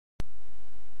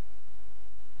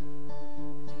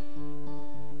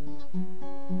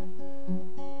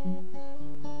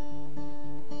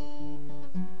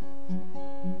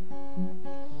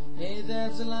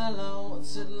Delilah,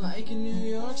 what's it like in New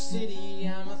York City?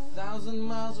 I'm 1,000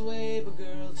 miles away, but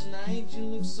girl, tonight you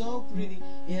look so pretty.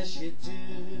 Yes, you do.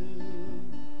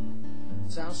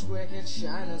 Times Square can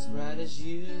shine as bright as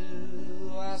you.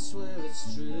 I swear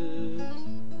it's true.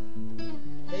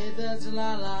 Hey there,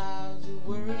 Delilah, don't you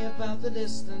worry about the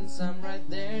distance. I'm right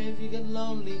there if you get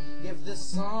lonely. Give this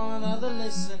song another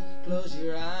listen. Close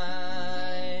your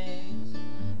eyes.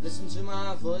 Listen to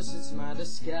my voice, it's my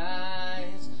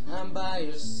disguise. I'm by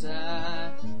your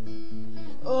side.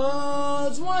 Oh,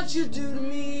 it's what you do to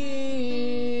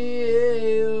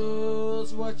me. Oh,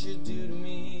 it's what you do to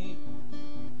me.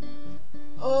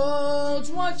 Oh,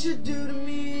 it's what you do to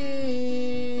me.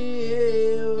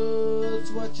 Oh,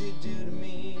 it's what you do to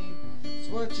me. It's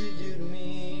what you do to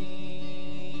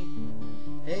me.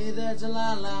 Hey there,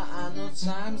 Delilah, I know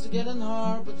times are getting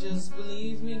hard, but just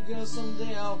believe me, girl,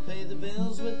 someday I'll pay the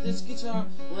bills with this guitar.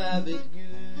 We'll have it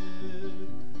good.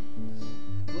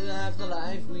 We'll have the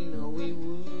life we know we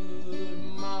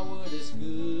would. My word is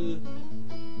good.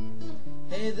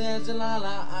 Hey there,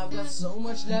 Delilah, I've got so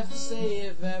much left to say.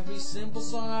 If every simple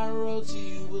song I wrote to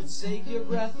you would take your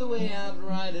breath away, I'd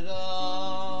write it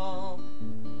all.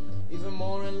 Even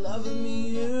more in love with me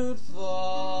you'd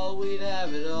fall. We'd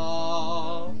have it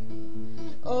all.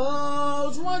 Oh,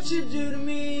 it's what you do to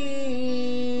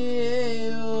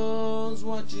me. Oh, it's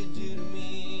what you do to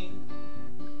me.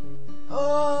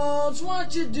 Oh, it's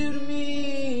what you do to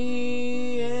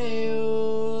me.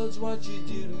 Oh, it's what you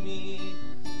do to me.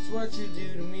 It's what you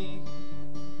do to me.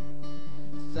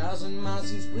 1,000 miles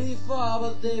seems pretty far,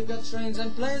 but they've got trains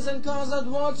and planes and cars that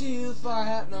walk to you if I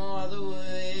had no other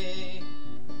way.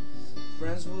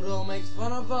 Friends would all make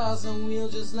fun of us and we'll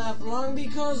just laugh along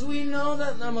because we know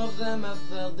that none of them have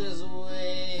felt this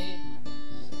way.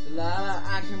 Delilah,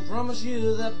 I can promise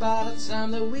you that by the time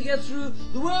that we get through,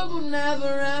 the world will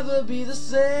never ever be the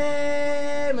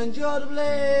same, and you're to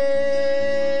blame.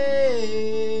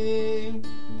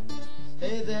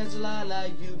 Hey there, Delilah,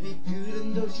 you be good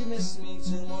and don't you miss me.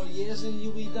 2 more years and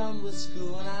you'll be done with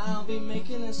school and I'll be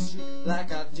making history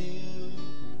like I do.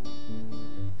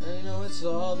 I know it's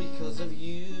all because of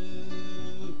you.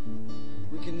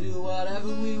 We can do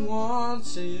whatever we want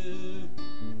to.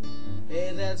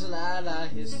 Hey there, Delilah,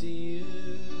 here's to you.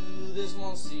 This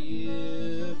one's to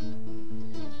you.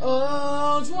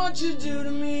 Oh, it's what you do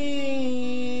to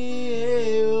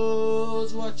me. Oh,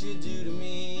 it's what you do to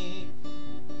me.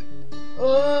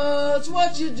 Oh, it's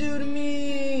what you do to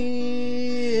me.